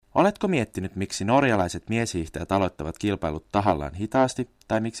Oletko miettinyt, miksi norjalaiset mieshiihtäjät aloittavat kilpailut tahallaan hitaasti,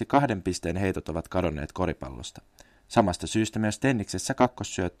 tai miksi 2 pisteen heitot ovat kadonneet koripallosta? Samasta syystä myös tenniksessä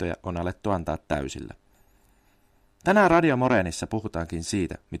kakkossyöttöjä on alettu antaa täysillä. Tänään Radio Moreenissa puhutaankin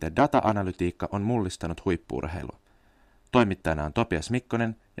siitä, miten data-analytiikka on mullistanut huippu-urheilua. Toimittajana on Topias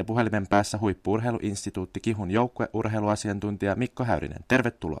Mikkonen ja puhelimen päässä huippu-urheiluinstituutti Kihun joukkueurheiluasiantuntija Mikko Häyrinen.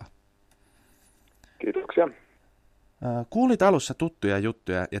 Tervetuloa. Kiitoksia. Kuulit alussa tuttuja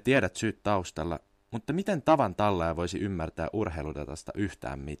juttuja ja tiedät syyt taustalla, mutta miten tavan tallaaja voisi ymmärtää urheiludatasta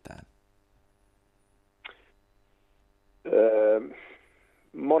yhtään mitään?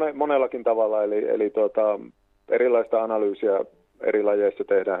 Monellakin tavalla, eli erilaista analyysiä eri lajeissa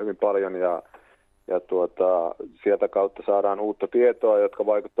tehdään hyvin paljon ja sieltä kautta saadaan uutta tietoa, jotka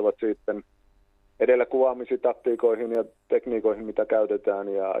vaikuttavat sitten edellä kuvaamisiin taktiikoihin ja tekniikoihin, mitä käytetään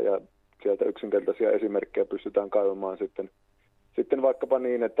ja sieltä yksinkertaisia esimerkkejä pystytään kaivamaan sitten vaikkapa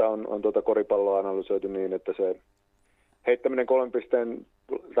niin, että on koripalloa analysoitu niin, että se heittäminen 3 pisteen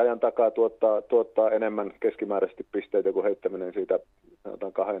rajan takaa tuottaa enemmän keskimääräisesti pisteitä kuin heittäminen siitä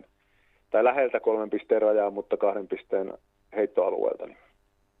sanotaan 2 tai läheltä 3 pisteen rajaa, mutta 2 pisteen heittoalueelta.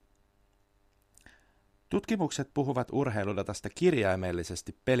 Tutkimukset puhuvat urheiludatasta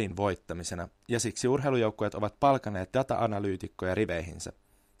kirjaimellisesti pelin voittamisena, ja siksi urheilujoukkueet ovat palkanneet data-analyytikkoja riveihinsä.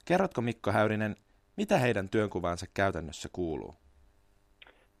 Kerrotko Mikko Häyrinen, mitä heidän työnkuvaansa käytännössä kuuluu?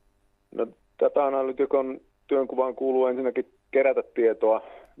 No, data-analyytikon työnkuvaan kuuluu ensinnäkin kerätä tietoa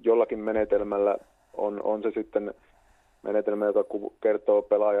jollakin menetelmällä. On se sitten menetelmä, joka kertoo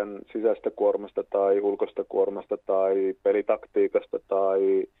pelaajan sisäistä kuormasta tai ulkoista kuormasta tai pelitaktiikasta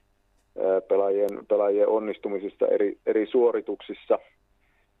tai pelaajien onnistumisista eri suorituksissa.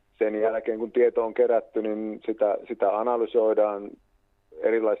 Sen jälkeen, kun tieto on kerätty, niin sitä analysoidaan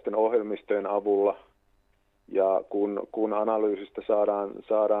erilaisten ohjelmistojen avulla. Ja kun analyysistä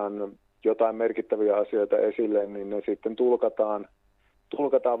saadaan jotain merkittäviä asioita esille, niin ne sitten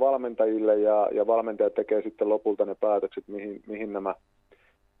tulkataan valmentajille ja valmentajat tekee sitten lopulta ne päätökset, mihin nämä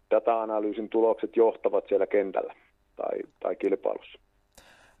data-analyysin tulokset johtavat siellä kentällä tai kilpailussa.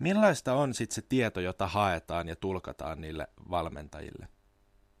 Millaista on sitten se tieto, jota haetaan ja tulkataan niille valmentajille?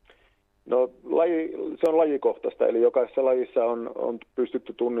 No se on lajikohtaista, eli jokaisessa lajissa on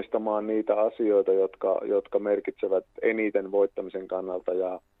pystytty tunnistamaan niitä asioita, jotka merkitsevät eniten voittamisen kannalta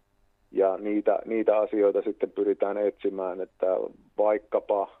ja niitä asioita sitten pyritään etsimään, että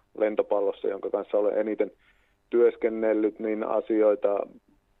vaikkapa lentopallossa, jonka kanssa olen eniten työskennellyt, niin asioita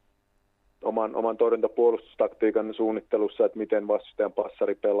oman torjuntapuolustustaktiikan suunnittelussa, että miten vastustajan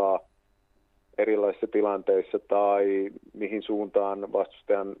passari pelaa erilaisissa tilanteissa tai mihin suuntaan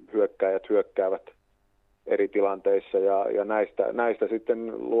vastustajan hyökkääjät hyökkäävät eri tilanteissa ja näistä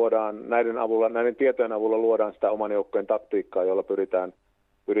sitten luodaan näiden tietojen avulla luodaan sitä oman joukkueen taktiikkaa, jolla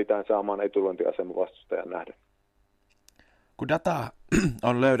pyritään saamaan etulyöntiasema vastustajan nähden. Kun dataa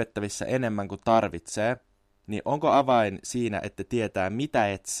on löydettävissä enemmän kuin tarvitsee, niin onko avain siinä, että tietää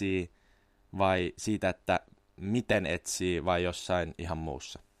mitä etsii vai siitä, että miten etsii vai jossain ihan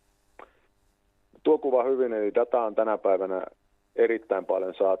muussa? Tuo kuva hyvin, eli data on tänä päivänä erittäin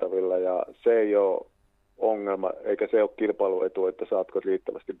paljon saatavilla ja se ei ole ongelma, eikä se ole kilpailuetu, että saatko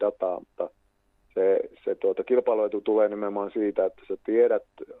riittävästi dataa, mutta se kilpailuetu tulee nimenomaan siitä, että sä tiedät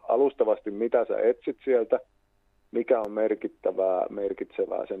alustavasti, mitä sä etsit sieltä, mikä on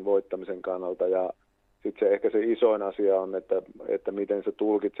merkitsevää sen voittamisen kannalta ja sitten se ehkä se isoin asia on, että miten sä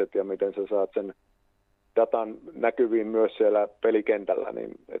tulkitset ja miten sä saat sen datan näkyviin myös siellä pelikentällä,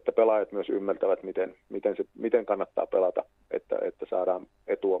 niin että pelaajat myös ymmärtävät, miten kannattaa pelata, että saadaan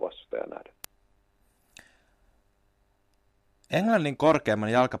etua vastustajan nähden. Englannin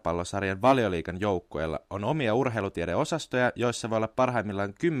korkeimman jalkapallosarjan Valioliigan joukkueilla on omia urheilutiedeosastoja, joissa voi olla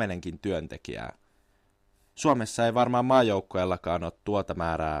parhaimmillaan 10 työntekijää. Suomessa ei varmaan maajoukkueellakaan ole tuota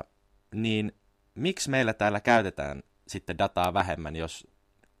määrää, niin miksi meillä täällä käytetään sitten dataa vähemmän, jos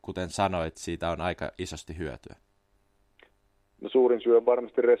kuten sanoit, siitä on aika isosti hyötyä? No, suurin syy on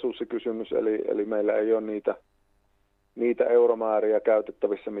varmasti resurssikysymys, eli meillä ei ole niitä euromääriä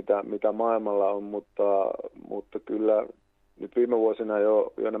käytettävissä, mitä maailmalla on, mutta kyllä nyt viime vuosina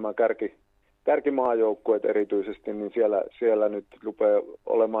jo nämä kärkimaajoukkueet erityisesti, niin siellä nyt rupeaa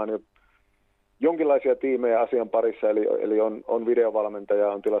olemaan jo jonkinlaisia tiimejä asian parissa, eli on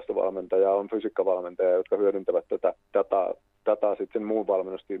videovalmentaja, on tilastovalmentaja, on fysiikkavalmentaja, jotka hyödyntävät tätä dataa sitten sen muun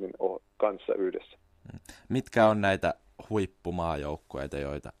valmennustiimin kanssa yhdessä. Mitkä on näitä huippumaajoukkueita,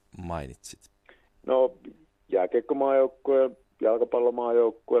 joita mainitsit? No, jääkiekkomaajoukkue,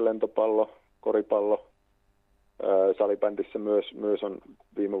 jalkapallomaajoukkue, lentopallo, koripallo. Salibändissä myös on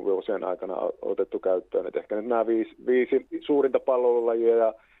viime vuosien aikana otettu käyttöön. Et ehkä nyt nämä viisi suurinta pallolajia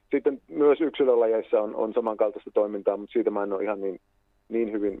ja sitten myös yksilölajeissa on samankaltaista toimintaa, mutta siitä mä en ole ihan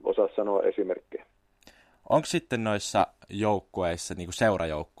niin hyvin osaa sanoa esimerkkejä. Onko sitten noissa joukkueissa, niin kuin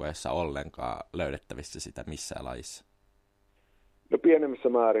seurajoukkueissa ollenkaan löydettävissä sitä missään lajissa? No pienemmissä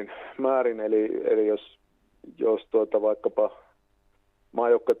määrin eli jos vaikkapa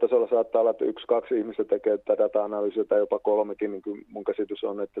maajoukkuetasolla saattaa olla, että 1-2 ihmistä tekee tätä data-analyysiä tai jopa 3, niin kuin mun käsitys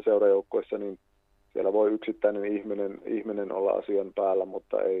on, että seurajoukkueessa niin siellä voi yksittäinen ihminen olla asian päällä,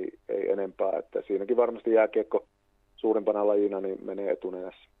 mutta ei enempää. Että siinäkin varmasti jääkiekko suurimpana lajina niin menee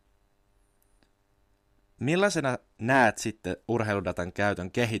etunenässä. Millaisena näet sitten urheiludatan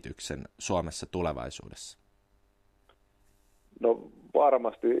käytön kehityksen Suomessa tulevaisuudessa? No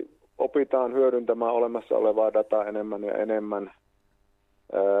varmasti opitaan hyödyntämään olemassa olevaa dataa enemmän ja enemmän.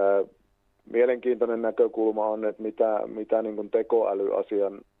 Mielenkiintoinen näkökulma on, että mitä niin kuin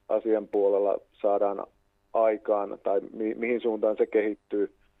tekoälyasian puolella saadaan aikaan tai mihin suuntaan se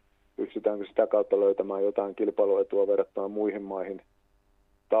kehittyy. Pystytäänkö sitä kautta löytämään jotain kilpailuetua verrattuna muihin maihin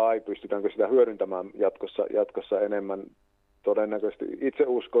tai pystytäänkö sitä hyödyntämään jatkossa enemmän. Todennäköisesti itse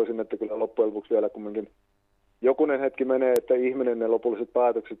uskoisin, että kyllä loppujen lopuksi vielä kumminkin jokunen hetki menee, että ihminen ne lopulliset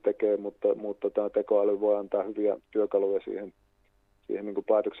päätökset tekee, mutta tämä tekoäly voi antaa hyviä työkaluja siihen niin kuin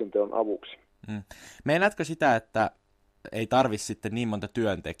päätöksenteon avuksi. Meinaatko sitä, että ei tarvitse sitten niin monta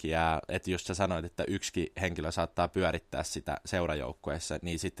työntekijää, että just sä sanoit, että yksikin henkilö saattaa pyörittää sitä seurajoukkueessa,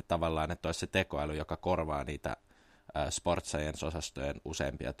 niin sitten tavallaan, että olisi se tekoäly, joka korvaa niitä Sport Science-osastojen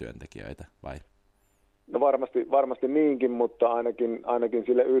useampia työntekijöitä, vai? No varmasti niinkin, mutta ainakin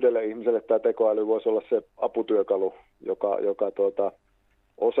sille yhdelle ihmiselle tämä tekoäly voisi olla se aputyökalu, joka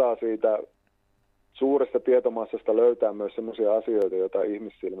osaa siitä suuresta tietomassasta löytää myös sellaisia asioita, joita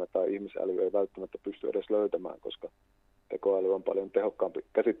ihmissilmä tai ihmisäly ei välttämättä pysty edes löytämään, koska tekoäly on paljon tehokkaampi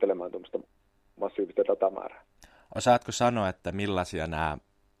käsittelemään tuommoista massiivista datamäärää. Osaatko sanoa, että millaisia nämä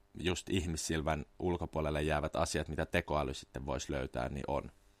just ihmissilmän ulkopuolelle jäävät asiat, mitä tekoäly sitten voisi löytää, niin on?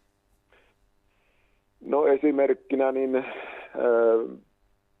 No esimerkkinä niin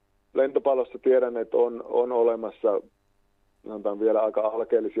lentopallossa tiedän, että on olemassa sanotaan vielä aika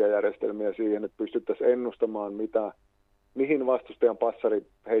alkeellisia järjestelmiä siihen, että pystyttäisiin ennustamaan, mihin vastustajan passari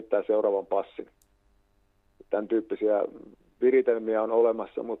heittää seuraavan passin. Tämän tyyppisiä viritelmiä on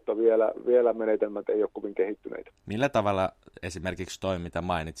olemassa, mutta vielä menetelmät ei ole kovin kehittyneitä. Millä tavalla esimerkiksi toi, mitä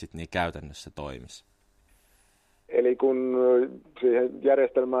mainitsit, niin käytännössä toimisi? Eli kun siihen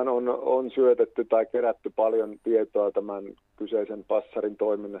järjestelmään on syötetty tai kerätty paljon tietoa tämän kyseisen passarin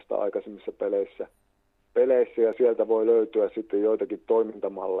toiminnasta aikaisemmissa peleissä ja sieltä voi löytyä sitten joitakin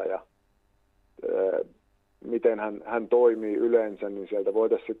toimintamalleja, miten hän toimii yleensä, niin sieltä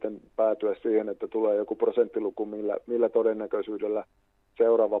voitaisiin sitten päätyä siihen, että tulee joku prosenttiluku, millä todennäköisyydellä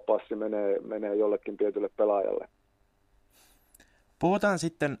seuraava passi menee jollekin tietylle pelaajalle. Puhutaan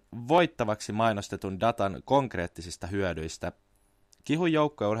sitten voittavaksi mainostetun datan konkreettisista hyödyistä. Kihun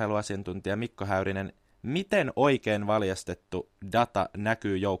joukkueurheiluasiantuntija Mikko Häyrinen, miten oikein valjastettu data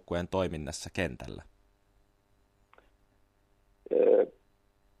näkyy joukkueen toiminnassa kentällä?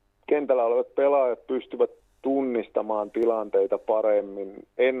 Kentällä olevat pelaajat pystyvät tunnistamaan tilanteita paremmin,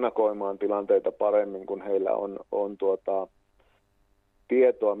 ennakoimaan tilanteita paremmin, kun heillä on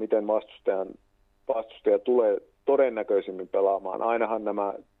tietoa, miten vastustaja tulee todennäköisimmin pelaamaan. Ainahan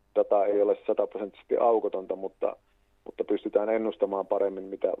nämä data ei ole 100% aukotonta, mutta pystytään ennustamaan paremmin,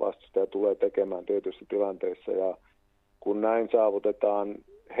 mitä vastustaja tulee tekemään tietyissä tilanteissa. Ja kun näin saavutetaan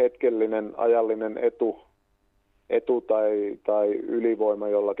hetkellinen ajallinen etu tai ylivoima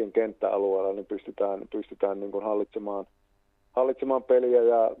jollakin kenttäalueella, niin pystytään niin kuin hallitsemaan peliä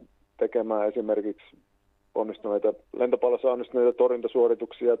ja tekemään esimerkiksi lentopallossa onnistuneita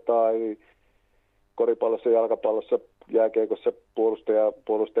torjuntasuorituksia tai koripallossa, jalkapallossa, jääkiekossa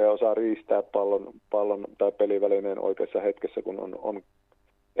puolustaja osaa riistää pallon tai pelivälineen oikeassa hetkessä, kun on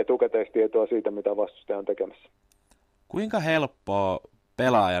etukäteistietoa siitä, mitä vastustaja on tekemässä. Kuinka helppoa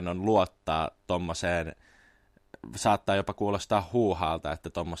pelaajan on luottaa tuommoiseen, saattaa jopa kuulostaa huuhaalta, että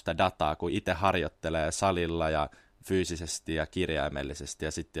tuommoista dataa, kun itse harjoittelee salilla ja fyysisesti ja kirjaimellisesti,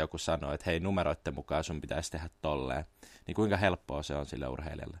 ja sitten joku sanoo, että hei, numeroiden mukaan sun pitäisi tehdä tolleen, niin kuinka helppoa se on sille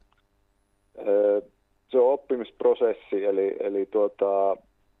urheilijalle? Se on oppimisprosessi, eli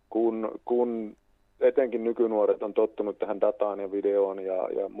kun etenkin nykynuoret on tottunut tähän dataan ja videoon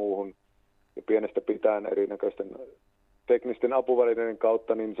ja muuhun, ja pienestä pitäen erinäköisten teknisten apuvälineiden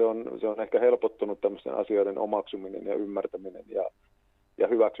kautta, niin se on ehkä helpottunut tämmöisten asioiden omaksuminen ja ymmärtäminen ja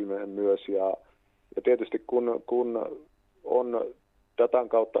hyväksyminen myös. Ja tietysti kun on datan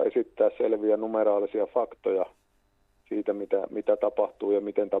kautta esittää selviä numeraalisia faktoja siitä, mitä tapahtuu ja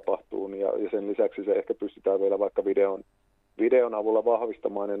miten tapahtuu, ja sen lisäksi se ehkä pystytään vielä vaikka videon avulla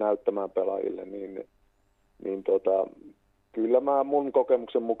vahvistamaan ja näyttämään pelaajille, niin kyllä mun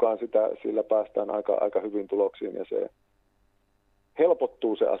kokemuksen mukaan sillä päästään aika hyvin tuloksiin ja se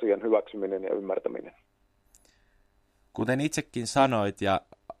helpottuu se asian hyväksyminen ja ymmärtäminen. Kuten itsekin sanoit ja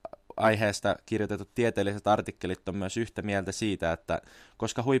aiheesta kirjoitetut tieteelliset artikkelit on myös yhtä mieltä siitä, että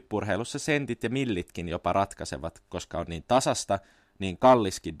koska huippu-urheilussa sentit ja millitkin jopa ratkaisevat, koska on niin tasasta, niin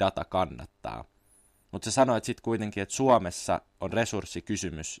kalliskin data kannattaa. Mutta sä sanoit sitten kuitenkin, että Suomessa on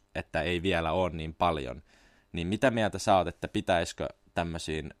resurssikysymys, että ei vielä ole niin paljon. Niin mitä mieltä sä oot, että pitäisikö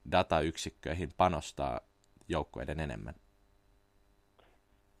tämmöisiin datayksikköihin panostaa joukkueiden enemmän?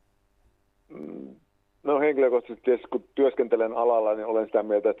 No henkilökohtaisesti kun työskentelen alalla, niin olen sitä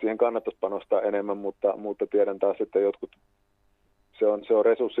mieltä, että siihen kannattaisi panostaa enemmän, mutta tiedän taas, että jotkut, se on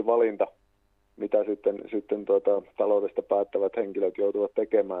resurssivalinta, mitä sitten taloudesta päättävät henkilöt joutuvat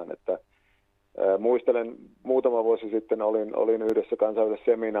tekemään. Että, muistelen, muutama vuosi sitten olin yhdessä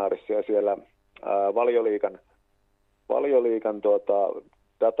kansainvälisessä seminaarissa ja siellä Valioliigan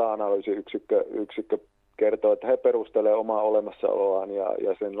data-analyysiyksikkö kertoo, että he perustelevat omaa olemassaoloaan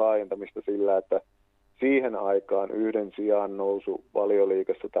ja sen laajentamista sillä, että siihen aikaan yhden sijaan nousu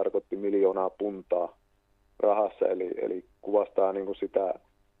Valioliigassa tarkoitti 1 miljoonaa puntaa rahassa, eli kuvastaa niin kuin sitä,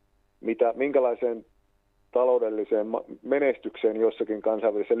 minkälaiseen taloudelliseen menestykseen jossakin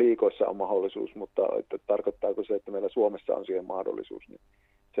kansainvälisissä liigoissa on mahdollisuus, mutta että tarkoittaako se, että meillä Suomessa on siihen mahdollisuus, niin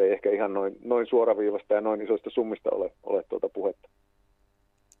se ei ehkä ihan noin suoraviivasta ja noin isoista summista ole puhetta.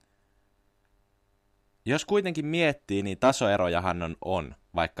 Jos kuitenkin miettii, niin tasoerojahan on,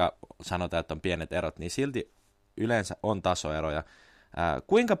 vaikka sanotaan, että on pienet erot, niin silti yleensä on tasoeroja.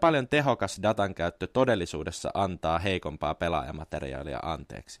 Kuinka paljon tehokas datan käyttö todellisuudessa antaa heikompaa pelaajamateriaalia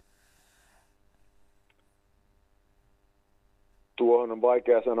anteeksi? Tuohon on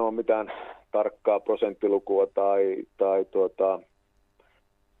vaikea sanoa mitään tarkkaa prosenttilukua tai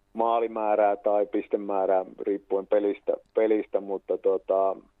maalimäärää tai pistemäärää riippuen pelistä, mutta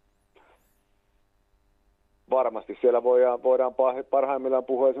varmasti siellä voidaan parhaimmillaan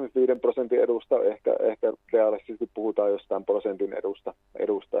puhua esimerkiksi 5% edusta, ehkä realistisesti puhutaan jostain prosentin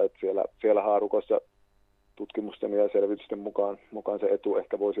edusta, että siellä haarukossa tutkimusten ja selvitysten mukaan se etu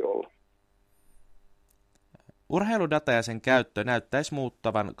ehkä voisi olla. Urheiludata ja sen käyttö näyttäisi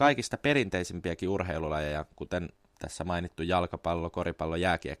muuttavan kaikista perinteisimpiäkin urheilulajeja, kuten tässä mainittu jalkapallo, koripallo,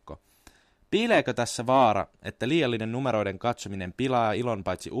 jääkiekko. Piileekö tässä vaara, että liiallinen numeroiden katsominen pilaa ilon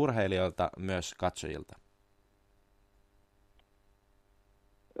paitsi urheilijoilta myös katsojilta?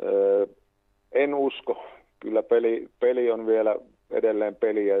 En usko. Kyllä peli on vielä edelleen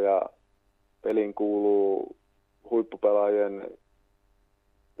peliä ja peliin kuuluu huippupelaajien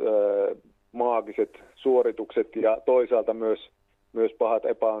maagiset suoritukset ja toisaalta myös pahat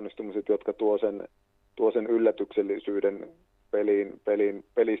epäonnistumiset, jotka tuo sen yllätyksellisyyden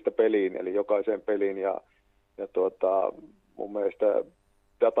pelistä peliin, eli jokaiseen peliin. Ja mun mielestä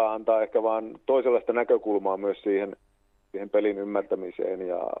data antaa ehkä vaan toisenlaista näkökulmaa myös siihen pelin ymmärtämiseen,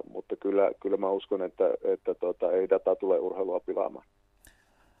 mutta kyllä mä uskon, että ei data tule urheilua pilaamaan.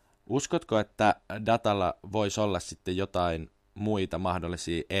 Uskotko, että datalla voisi olla sitten jotain muita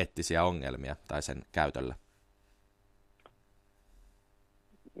mahdollisia eettisiä ongelmia tai sen käytöllä?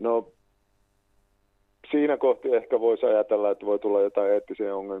 No siinä kohti ehkä voisi ajatella, että voi tulla jotain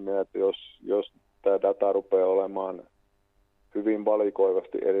eettisiä ongelmia, että jos tämä data rupeaa olemaan hyvin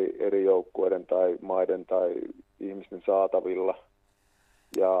valikoivasti eri joukkueiden tai maiden tai ihmisten saatavilla.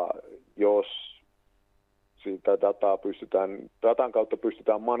 Ja jos siitä datan kautta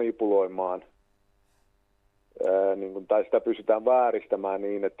pystytään manipuloimaan, tai sitä pystytään vääristämään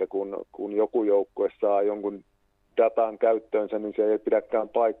niin, että kun joku joukkue saa jonkun datan käyttöönsä, niin se ei pidäkään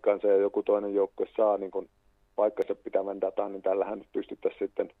paikkaansa ja joku toinen joukkue saa niin kun paikkansa pitävän datan, niin tällähän nyt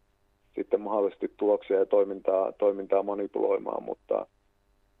pystyttäisiin sitten mahdollisesti tuloksia ja toimintaa manipuloimaan, mutta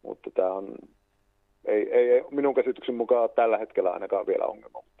tämä on ei minun käsityksen mukaan tällä hetkellä ainakaan vielä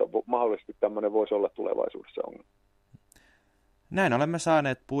ongelma, mutta mahdollisesti tämmöinen voisi olla tulevaisuudessa ongelma. Näin olemme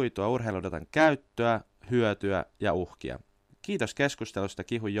saaneet puitua urheiludatan käyttöä, hyötyä ja uhkia. Kiitos keskustelusta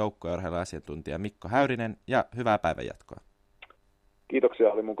Kihun joukkueurheiluasiantuntija Mikko Häyrinen ja hyvää päivänjatkoa.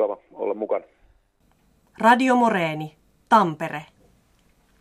 Kiitoksia, oli mukava olla mukana. Radio Moreeni, Tampere.